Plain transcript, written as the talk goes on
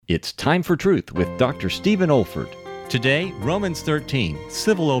It's Time for Truth with Dr. Stephen Olford. Today, Romans 13,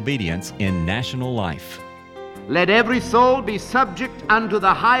 Civil Obedience in National Life. Let every soul be subject unto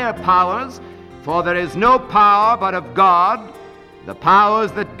the higher powers, for there is no power but of God. The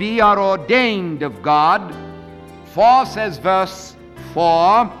powers that be are ordained of God. For, says verse 4,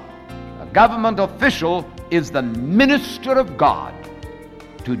 a government official is the minister of God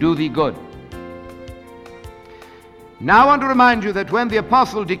to do thee good. Now I want to remind you that when the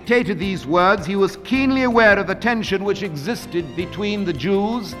apostle dictated these words, he was keenly aware of the tension which existed between the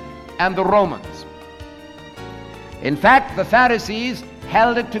Jews and the Romans. In fact, the Pharisees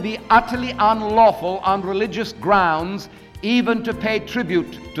held it to be utterly unlawful on religious grounds even to pay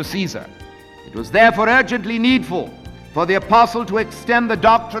tribute to Caesar. It was therefore urgently needful for the apostle to extend the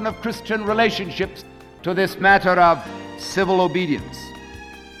doctrine of Christian relationships to this matter of civil obedience.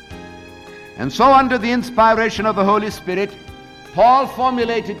 And so, under the inspiration of the Holy Spirit, Paul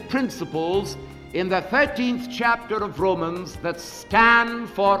formulated principles in the 13th chapter of Romans that stand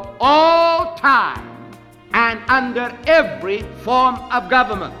for all time and under every form of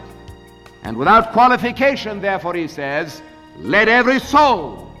government. And without qualification, therefore, he says, let every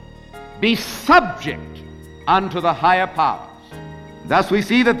soul be subject unto the higher powers. Thus we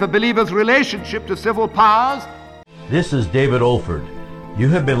see that the believer's relationship to civil powers. This is David Olford. You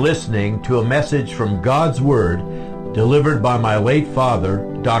have been listening to a message from God's Word delivered by my late father,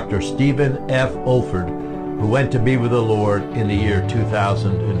 Dr. Stephen F. Olford, who went to be with the Lord in the year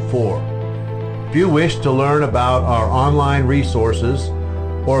 2004. If you wish to learn about our online resources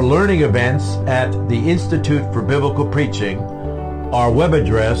or learning events at the Institute for Biblical Preaching, our web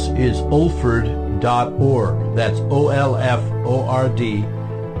address is olford.org. That's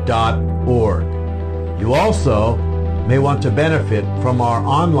olford.org. You also may want to benefit from our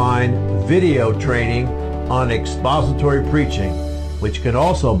online video training on expository preaching, which can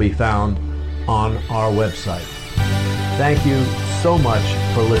also be found on our website. Thank you so much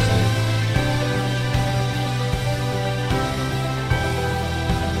for listening.